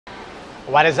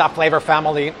What is up, Flavor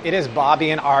family? It is Bobby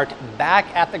and Art back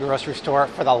at the grocery store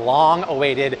for the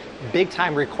long-awaited,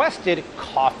 big-time requested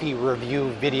coffee review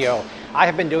video. I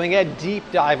have been doing a deep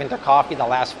dive into coffee the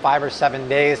last 5 or 7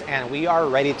 days, and we are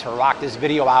ready to rock this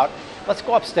video out. Let's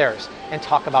go upstairs and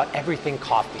talk about everything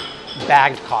coffee.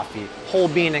 Bagged coffee, whole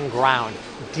bean and ground,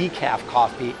 decaf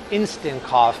coffee, instant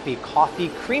coffee, coffee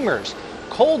creamers,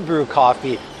 cold brew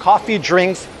coffee, coffee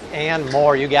drinks, and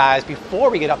more, you guys. Before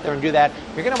we get up there and do that,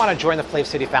 you're going to want to join the Flav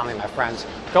City family, my friends.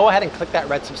 Go ahead and click that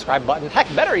red subscribe button. Heck,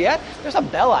 better yet, there's a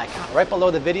bell icon right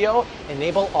below the video.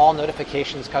 Enable all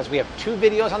notifications because we have 2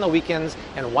 videos on the weekends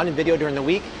and 1 video during the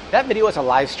week. That video is a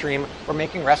live stream. We're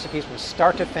making recipes from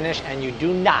start to finish, and you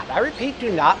do not, I repeat, do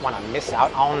not want to miss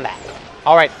out on that.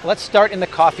 All right, let's start in the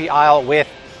coffee aisle with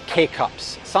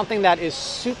K-Cups, something that is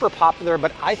super popular,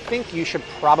 but I think you should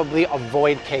probably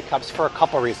avoid K-Cups for a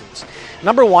couple reasons.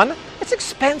 Number one, it's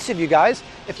expensive, you guys.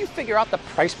 If you figure out the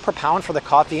price per pound for the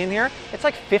coffee in here, it's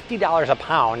like $50 a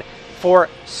pound for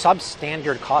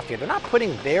substandard coffee. They're not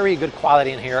putting very good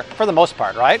quality in here for the most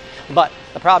part, right? But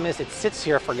the problem is it sits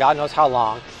here for God knows how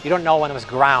long. You don't know when it was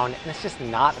ground, and it's just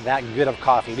not that good of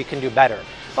coffee. We can do better.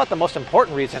 But the most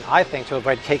important reason, I think, to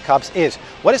avoid K-Cups is,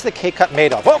 what is the K-Cup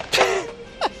made of? Whoa!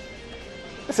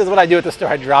 This is what I do at the store.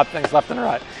 I drop things left and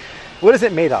right. What is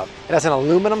it made of? It has an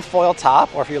aluminum foil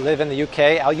top, or if you live in the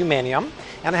UK, aluminium,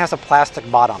 and it has a plastic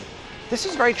bottom. This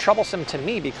is very troublesome to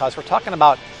me because we're talking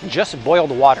about just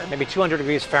boiled water, maybe 200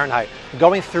 degrees Fahrenheit,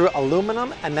 going through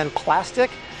aluminum and then plastic.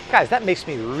 Guys, that makes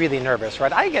me really nervous,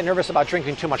 right? I get nervous about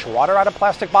drinking too much water out of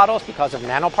plastic bottles because of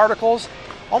nanoparticles.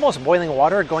 Almost boiling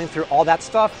water, going through all that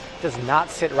stuff does not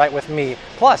sit right with me.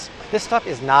 Plus, this stuff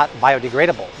is not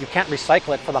biodegradable. You can't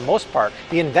recycle it for the most part.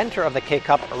 The inventor of the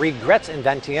K-Cup regrets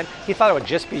inventing it. He thought it would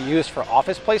just be used for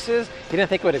office places. He didn't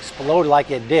think it would explode like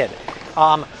it did.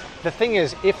 The thing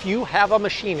is, if you have a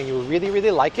machine and you really,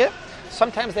 really like it,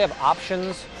 sometimes they have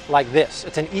options like this.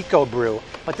 It's an Eco Brew,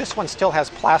 but this one still has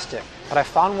plastic. But I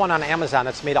found one on Amazon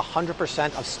that's made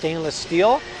 100% of stainless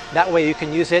steel. That way you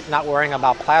can use it not worrying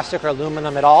about plastic or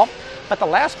aluminum at all. But the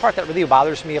last part that really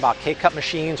bothers me about K-Cup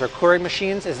machines or Keurig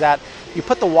machines is that you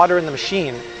put the water in the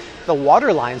machine, the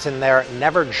water lines in there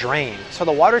never drain. So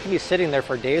the water can be sitting there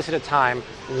for days at a time,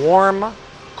 warm,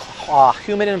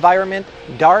 humid environment,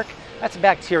 dark. That's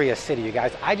bacteria city, you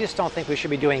guys. I just don't think we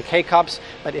should be doing K-Cups,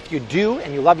 but if you do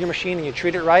and you love your machine and you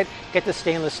treat it right, get the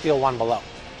stainless steel one below.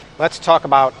 Let's talk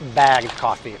about bagged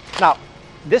coffee. Now,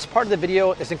 this part of the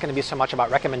video isn't going to be so much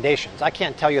about recommendations. I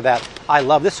can't tell you that I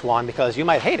love this one because you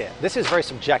might hate it. This is very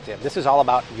subjective. This is all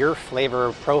about your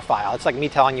flavor profile. It's like me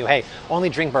telling you, hey, only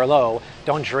drink Merlot,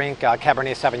 don't drink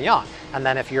Cabernet Sauvignon. And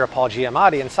then if you're a Paul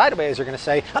Giamatti and sideways, you're going to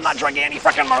say, I'm not drinking any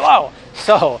freaking Merlot.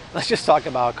 So let's just talk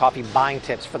about coffee buying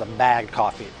tips for the bagged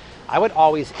coffee. I would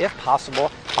always, if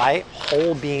possible, buy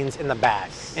whole beans in the bag.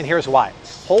 And here's why.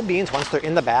 Whole beans, once they're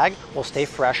in the bag, will stay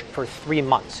fresh for 3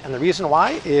 months. And the reason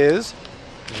why is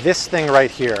this thing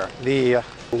right here, the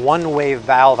one-way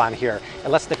valve on here. It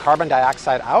lets the carbon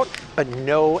dioxide out, but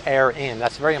no air in.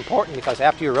 That's very important because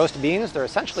after you roast beans, they're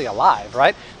essentially alive,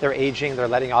 right? They're aging, they're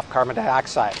letting off carbon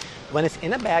dioxide. When it's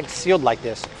in a bag sealed like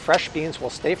this, fresh beans will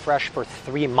stay fresh for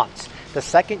 3 months. The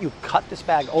second you cut this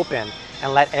bag open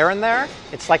and let air in there,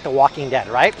 it's like The Walking Dead,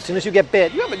 right? As soon as you get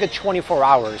bit, you have a good 24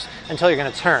 hours until you're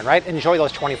gonna turn, right? Enjoy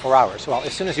those 24 hours. Well,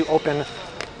 as soon as you open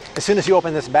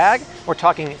this bag, we're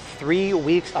talking 3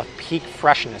 weeks of peak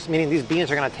freshness, meaning these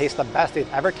beans are gonna taste the best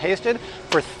they've ever tasted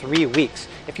for 3 weeks.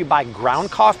 If you buy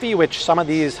ground coffee, which some of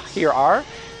these here are,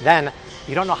 then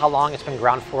you don't know how long it's been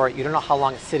ground for, you don't know how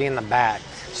long it's sitting in the bag.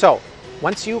 So,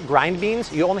 once you grind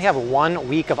beans, you only have 1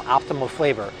 week of optimal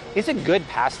flavor. Is it good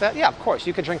past that? Yeah, of course.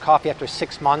 You could drink coffee after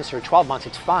 6 months or 12 months,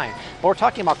 it's fine. But we're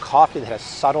talking about coffee that has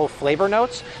subtle flavor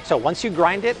notes. So once you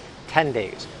grind it, 10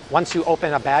 days. Once you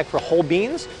open a bag for whole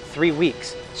beans, 3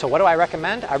 weeks. So what do I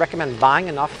recommend? I recommend buying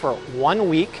enough for 1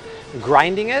 week,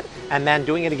 grinding it, and then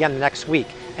doing it again the next week.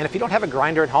 And if you don't have a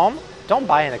grinder at home, don't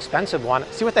buy an expensive one.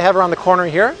 See what they have around the corner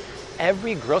here?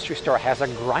 Every grocery store has a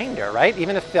grinder, right?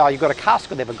 Even if you go to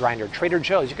Costco, they have a grinder. Trader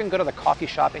Joe's, you can go to the coffee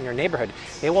shop in your neighborhood.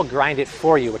 They will grind it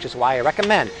for you, which is why I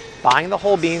recommend buying the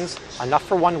whole beans, enough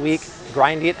for 1 week,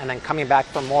 grind it, and then coming back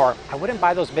for more. I wouldn't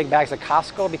buy those big bags at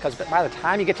Costco because by the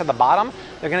time you get to the bottom,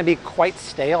 they're gonna be quite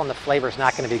stale and the flavor's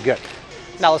not gonna be good.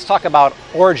 Now let's talk about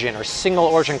origin or single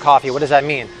origin coffee. What does that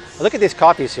mean? Well, look at these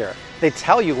coffees here. They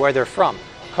tell you where they're from.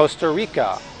 Costa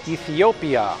Rica,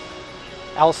 Ethiopia,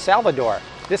 El Salvador.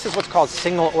 This is what's called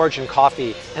single origin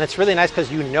coffee, and it's really nice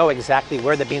because you know exactly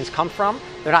where the beans come from.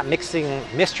 They're not mixing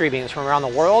mystery beans from around the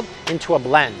world into a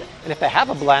blend. And if they have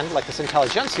a blend, like this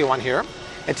Intelligentsia one here,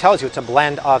 it tells you it's a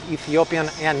blend of Ethiopian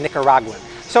and Nicaraguan.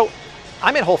 So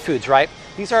I'm at Whole Foods, right?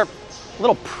 These are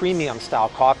little premium style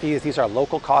coffees. These are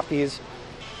local coffees.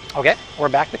 Okay, we're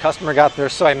back. The customer got their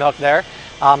soy milk there.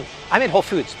 I'm at Whole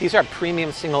Foods. These are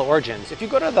premium single origins. If you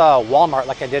go to the Walmart,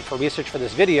 like I did for research for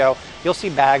this video, you'll see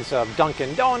bags of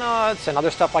Dunkin' Donuts and other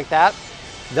stuff like that.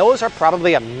 Those are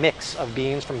probably a mix of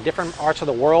beans from different parts of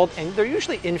the world, and they're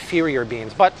usually inferior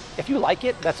beans. But if you like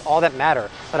it, that's all that matters.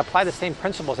 But apply the same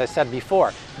principles I said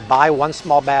before. Buy one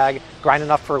small bag, grind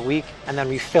enough for a week, and then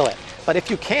refill it. But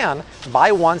if you can,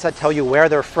 buy ones that tell you where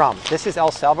they're from. This is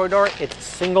El Salvador. It's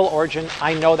single origin.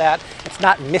 I know that. It's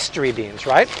not mystery beans,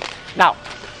 right? Now,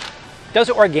 does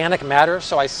organic matter?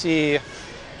 So I see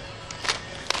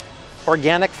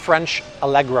organic French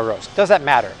Allegra roast. Does that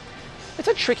matter? It's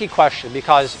a tricky question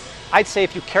because I'd say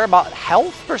if you care about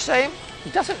health per se,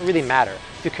 it doesn't really matter.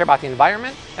 If you care about the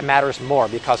environment, it matters more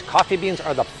because coffee beans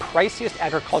are the priciest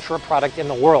agricultural product in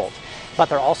the world. But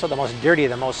they're also the most dirty,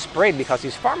 the most sprayed, because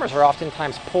these farmers are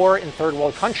oftentimes poor in third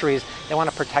world countries. They want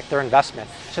to protect their investment.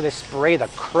 So they spray the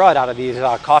crud out of these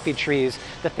coffee trees.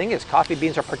 The thing is, coffee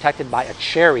beans are protected by a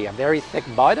cherry, a very thick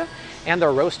bud, and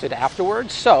they're roasted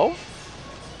afterwards. So,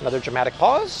 another dramatic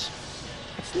pause.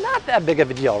 It's not that big of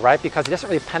a deal, right? Because it doesn't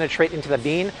really penetrate into the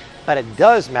bean, but it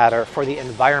does matter for the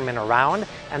environment around.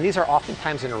 And these are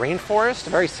oftentimes in rainforest,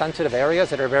 very sensitive areas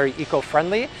that are very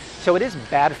eco-friendly. So it is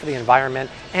bad for the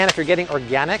environment. And if you're getting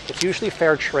organic, it's usually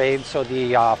fair trade. So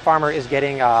the farmer is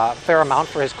getting a fair amount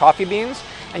for his coffee beans.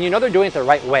 And you know they're doing it the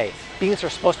right way. Beans are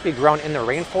supposed to be grown in the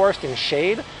rainforest in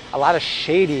shade. A lot of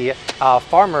shady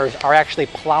farmers are actually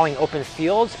plowing open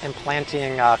fields and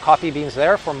planting coffee beans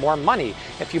there for more money.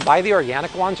 If you buy the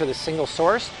organic ones or the single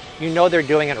source, you know they're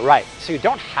doing it right. So you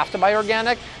don't have to buy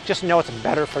organic, just know it's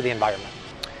better for the environment.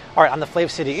 All right, on the Flav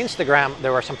City Instagram,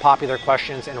 there were some popular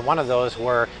questions, and one of those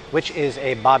were, which is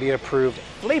a Bobby approved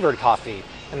flavored coffee?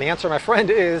 And the answer, my friend,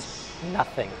 is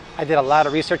nothing. I did a lot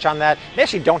of research on that. They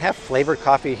actually don't have flavored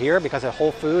coffee here because at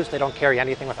Whole Foods, they don't carry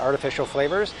anything with artificial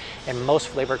flavors. And most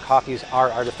flavored coffees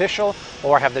are artificial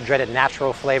or have the dreaded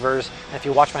natural flavors. And if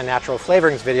you watch my natural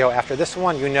flavorings video after this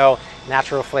one, you know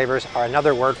natural flavors are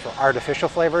another word for artificial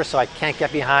flavors. So I can't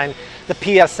get behind the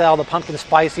PSL, the pumpkin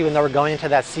spice, even though we're going into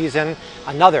that season.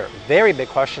 Another very big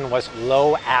question was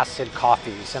low acid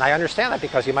coffees. And I understand that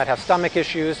because you might have stomach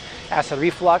issues, acid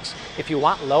reflux. If you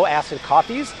want low acid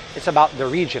coffees, it's about the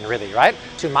region really, right?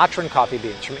 Sumatran coffee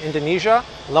beans from Indonesia,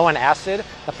 low in acid.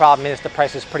 The problem is the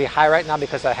price is pretty high right now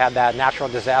because I had that natural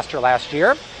disaster last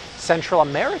year. Central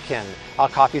American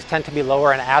coffees tend to be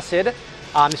lower in acid.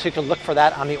 So you can look for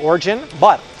that on the origin.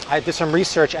 But I did some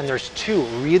research and there's two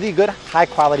really good high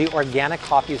quality organic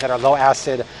coffees that are low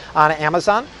acid on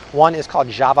Amazon. One is called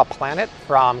Java Planet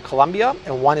from Colombia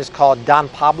and one is called Don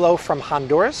Pablo from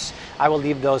Honduras. I will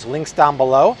leave those links down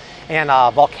below. And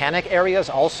volcanic areas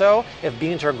also, if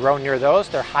beans are grown near those,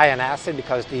 they're high in acid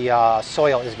because the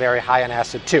soil is very high in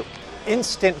acid too.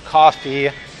 Instant coffee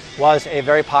was a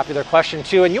very popular question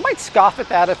too, and you might scoff at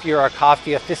that if you're a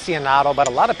coffee aficionado, but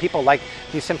a lot of people like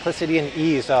the simplicity and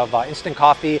ease of instant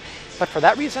coffee. But for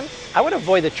that reason, I would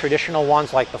avoid the traditional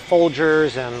ones like the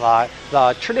Folgers and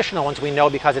the traditional ones we know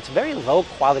because it's very low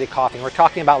quality coffee. We're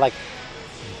talking about like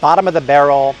bottom of the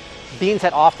barrel, beans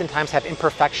that oftentimes have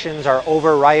imperfections, are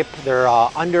overripe, they're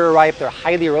underripe, they're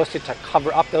highly roasted to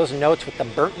cover up those notes with the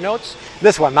burnt notes.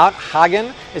 This one, Mount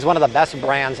Hagen, is one of the best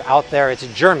brands out there. It's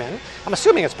German. I'm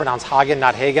assuming it's pronounced Hagen,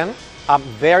 not Hagen.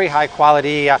 Very high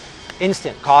quality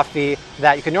instant coffee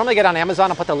that you can normally get on Amazon.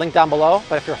 I'll put the link down below,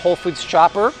 but if you're a Whole Foods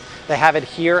shopper, they have it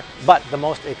here. But the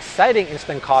most exciting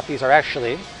instant coffees are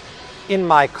actually in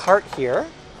my cart here.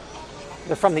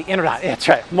 They're from the internet. That's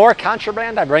right. More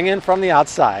contraband I bring in from the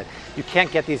outside. You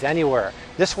can't get these anywhere.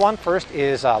 This one first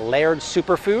is Laird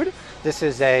Superfood. This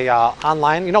is a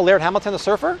online, you know Laird Hamilton, the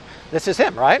surfer? This is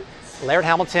him, right? Laird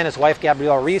Hamilton, his wife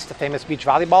Gabrielle Reese, the famous beach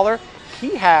volleyballer.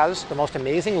 He has the most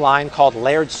amazing line called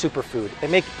Laird Superfood. They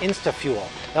make Insta-Fuel.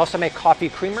 They also make coffee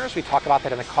creamers. We talk about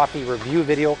that in the coffee review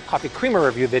video, coffee creamer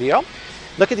review video.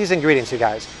 Look at these ingredients, you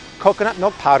guys. Coconut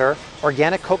milk powder,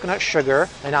 organic coconut sugar.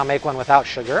 They now make one without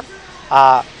sugar.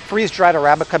 Freeze-dried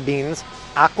Arabica beans,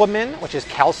 Aquamin, which is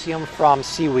calcium from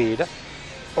seaweed,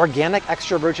 organic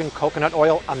extra virgin coconut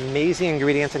oil, amazing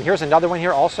ingredients. And here's another one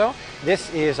here also.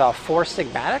 This is Four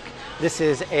Sigmatic. This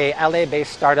is a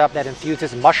LA-based startup that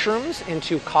infuses mushrooms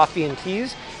into coffee and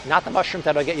teas. Not the mushrooms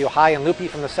that'll get you high and loopy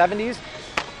from the 70s.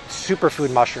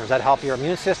 Superfood mushrooms that help your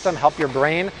immune system, help your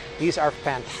brain. These are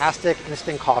fantastic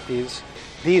instant coffees.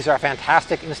 These are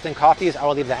fantastic instant coffees. I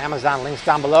will leave the Amazon links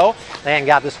down below. They ain't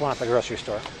got this one at the grocery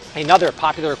store. Another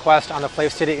popular request on the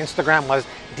Flav City Instagram was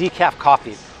decaf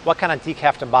coffee. What kind of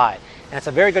decaf to buy? And it's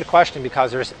a very good question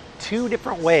because there's two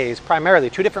different ways, primarily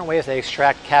two different ways they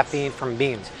extract caffeine from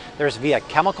beans. There's via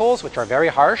chemicals, which are very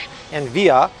harsh, and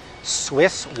via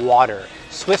Swiss water.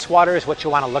 Swiss water is what you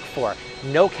want to look for.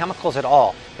 No chemicals at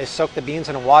all. They soak the beans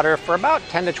in water for about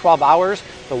 10 to 12 hours.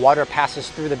 The water passes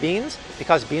through the beans.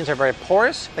 Because beans are very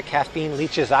porous, the caffeine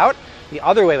leaches out. The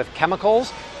other way with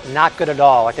chemicals, not good at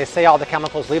all. Like they say, all the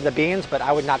chemicals leave the beans, but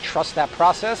I would not trust that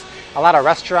process. A lot of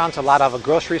restaurants, a lot of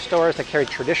grocery stores that carry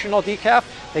traditional decaf,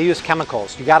 they use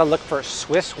chemicals. You got to look for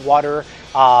Swiss water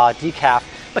decaf.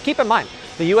 But keep in mind,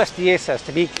 the USDA says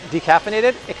to be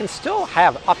decaffeinated, it can still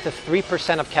have up to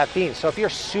 3% of caffeine. So if you're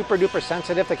super duper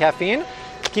sensitive to caffeine,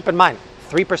 keep in mind,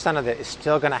 3% of it is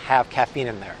still going to have caffeine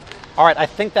in there. All right, I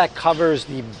think that covers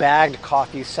the bagged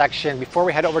coffee section. Before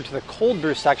we head over to the cold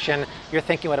brew section, you're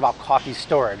thinking, what about coffee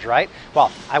storage, right? Well,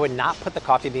 I would not put the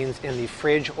coffee beans in the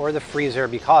fridge or the freezer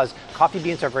because coffee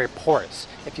beans are very porous.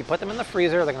 If you put them in the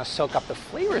freezer, they're going to soak up the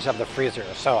flavors of the freezer.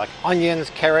 So like onions,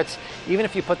 carrots, even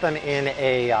if you put them in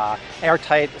a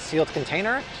airtight sealed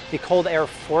container, the cold air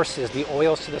forces the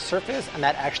oils to the surface and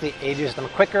that actually ages them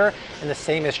quicker. And the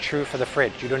same is true for the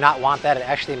fridge. You do not want that. It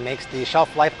actually makes the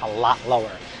shelf life a lot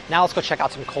lower. Now let's go check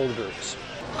out some cold brews.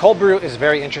 Cold brew is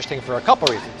very interesting for a couple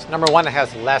reasons. Number one, it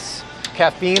has less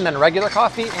caffeine than regular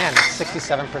coffee and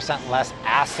 67% less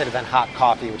acid than hot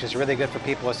coffee, which is really good for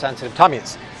people with sensitive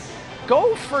tummies.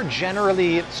 Go for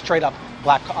generally straight up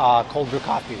black cold brew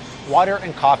coffee, water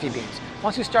and coffee beans.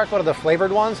 Once you start going to the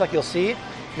flavored ones, like you'll see,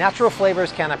 natural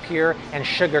flavors can appear and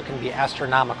sugar can be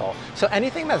astronomical. So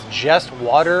anything that's just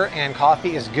water and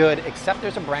coffee is good, except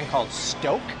there's a brand called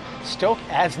Stoke. Stoke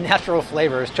adds natural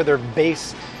flavors to their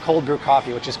base cold brew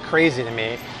coffee, which is crazy to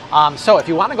me. So if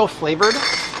you want to go flavored,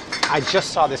 I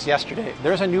just saw this yesterday.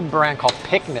 There's a new brand called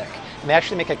Picnic, and they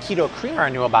actually make a keto creamer I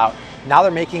knew about. Now they're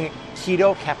making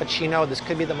keto cappuccino. This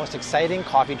could be the most exciting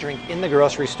coffee drink in the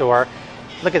grocery store.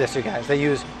 Look at this, you guys. They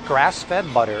use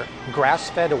grass-fed butter,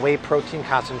 grass-fed whey protein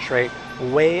concentrate,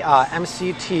 whey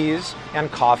MCTs and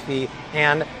coffee,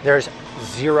 and there's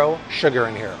 0 sugar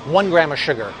in here. 1 gram of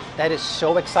sugar. That is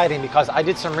so exciting because I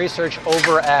did some research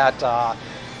over at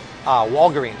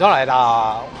Walmart,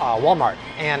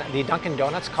 and the Dunkin'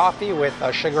 Donuts coffee with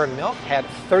sugar and milk had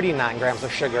 39 grams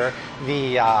of sugar.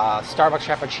 The Starbucks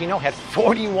Frappuccino had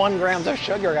 41 grams of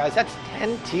sugar, guys. That's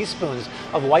 10 teaspoons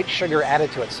of white sugar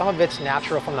added to it. Some of it's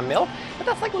natural from the milk, but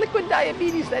that's like liquid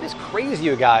diabetes. That is crazy,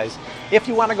 you guys. If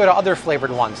you want to go to other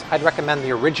flavored ones, I'd recommend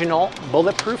the original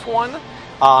bulletproof one.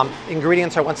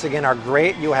 Ingredients are, once again, are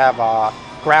great. You have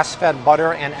grass-fed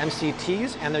butter and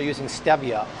MCTs, and they're using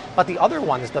stevia. But the other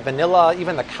ones, the vanilla,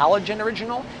 even the collagen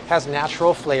original, has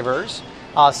natural flavors.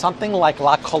 Something like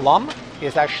La Colombe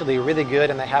is actually really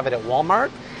good, and they have it at Walmart.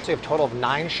 So you have a total of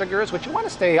 9 sugars, which you want to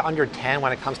stay under 10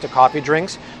 when it comes to coffee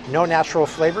drinks. No natural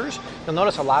flavors. You'll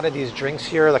notice a lot of these drinks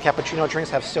here, the cappuccino drinks,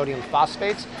 have sodium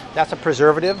phosphates. That's a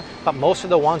preservative, but most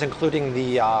of the ones, including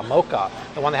the mocha,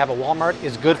 the one they have at Walmart,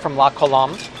 is good from La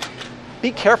Colombe. Be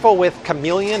careful with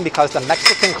Chameleon because the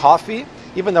Mexican coffee,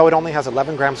 even though it only has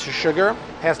 11 grams of sugar,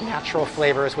 has natural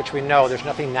flavors, which we know there's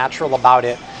nothing natural about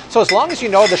it. So as long as you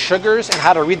know the sugars and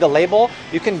how to read the label,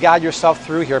 you can guide yourself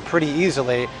through here pretty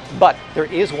easily. But there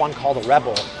is one called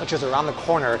Rebel, which is around the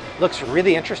corner. Looks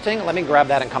really interesting. Let me grab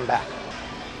that and come back.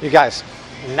 You guys,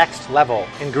 next level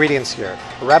ingredients here.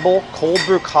 Rebel cold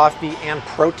brew coffee and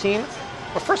protein.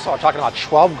 Well, first of all, we're talking about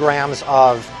 12 grams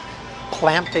of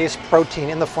plant-based protein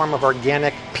in the form of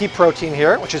organic pea protein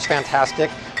here, which is fantastic.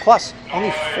 Plus,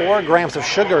 only 4 grams of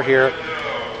sugar here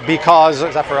because,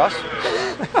 is that for us?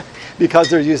 Because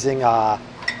they're using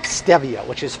stevia,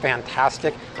 which is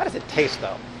fantastic. How does it taste,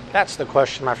 though? That's the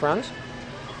question, my friends.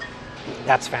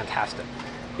 That's fantastic.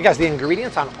 You guys, the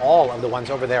ingredients on all of the ones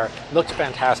over there looks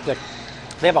fantastic.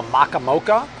 They have a maca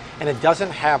mocha, and it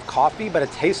doesn't have coffee, but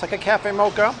it tastes like a cafe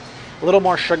mocha. A little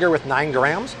more sugar with 9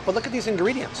 grams, but look at these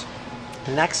ingredients.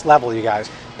 Next level, you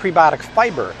guys. Prebiotic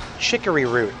fiber, chicory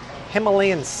root,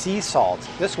 Himalayan sea salt.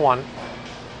 This one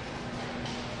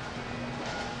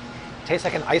tastes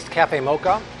like an iced cafe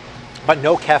mocha, but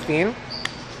no caffeine.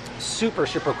 Super,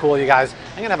 super cool, you guys.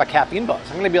 I'm gonna have a caffeine buzz.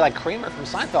 I'm gonna be like Kramer from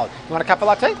Seinfeld. You want a cafe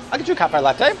latte? I'll get you a cafe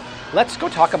latte. Let's go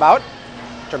talk about,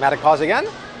 dramatic pause again,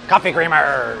 coffee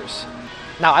creamers.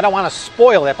 Now, I don't want to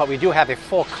spoil it, but we do have a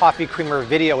full coffee creamer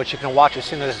video, which you can watch as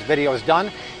soon as this video is done.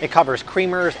 It covers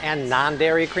creamers and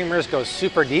non-dairy creamers, goes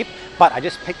super deep, but I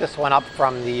just picked this one up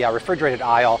from the refrigerated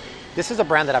aisle. This is a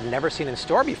brand that I've never seen in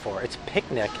store before. It's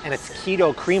Picnic, and it's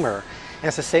keto creamer. And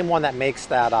it's the same one that makes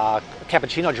that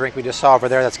cappuccino drink we just saw over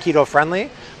there that's keto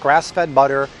friendly. Grass-fed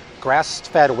butter,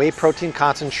 grass-fed whey protein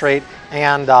concentrate,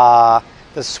 and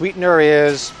the sweetener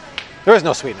is, there is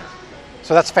no sweetener.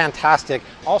 So that's fantastic.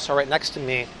 Also, right next to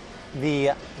me,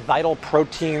 the Vital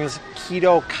Proteins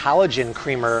Keto Collagen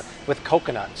Creamer with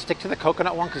coconut. Stick to the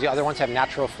coconut one because the other ones have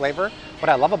natural flavor. What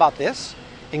I love about this,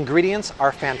 ingredients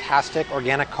are fantastic,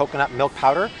 organic coconut milk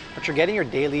powder, but you're getting your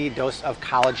daily dose of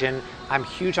collagen. I'm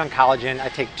huge on collagen. I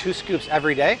take 2 scoops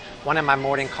every day, one in my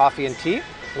morning coffee and tea,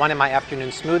 one in my afternoon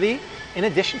smoothie. In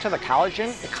addition to the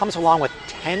collagen, it comes along with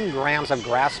 10 grams of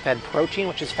grass-fed protein,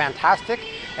 which is fantastic.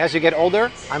 As you get older,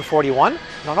 I'm 41.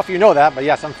 I don't know if you know that, but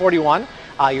yes, I'm 41.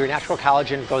 Your natural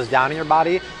collagen goes down in your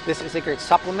body. This is a great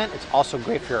supplement. It's also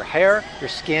great for your hair, your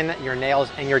skin, your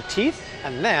nails, and your teeth.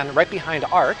 And then right behind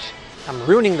Art, I'm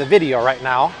ruining the video right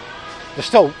now. There's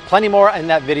still plenty more in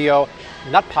that video.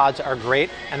 Nut pods are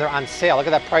great and they're on sale. Look at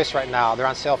that price right now. They're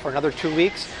on sale for another 2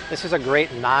 weeks. This is a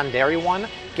great non-dairy one.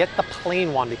 Get the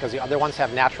plain one because the other ones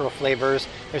have natural flavors.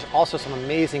 There's also some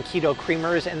amazing keto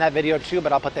creamers in that video too,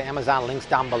 but I'll put the Amazon links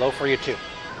down below for you too.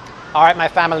 All right, my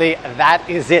family, that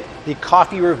is it. The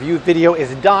coffee review video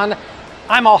is done.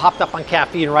 I'm all hopped up on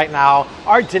caffeine right now.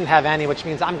 Art didn't have any, which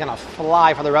means I'm gonna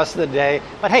fly for the rest of the day.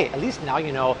 But hey, at least now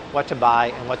you know what to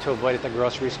buy and what to avoid at the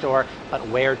grocery store, but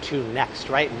where to next,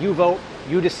 right? You vote,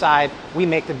 you decide, we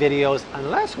make the videos,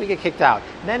 unless we get kicked out.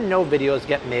 Then no videos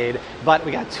get made, but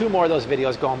we got 2 more of those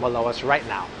videos going below us right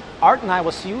now. Art and I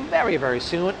will see you very, very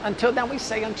soon. Until then, we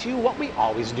say unto you what we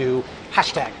always do.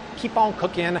 # keep on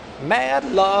cooking, mad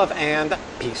love and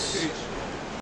peace.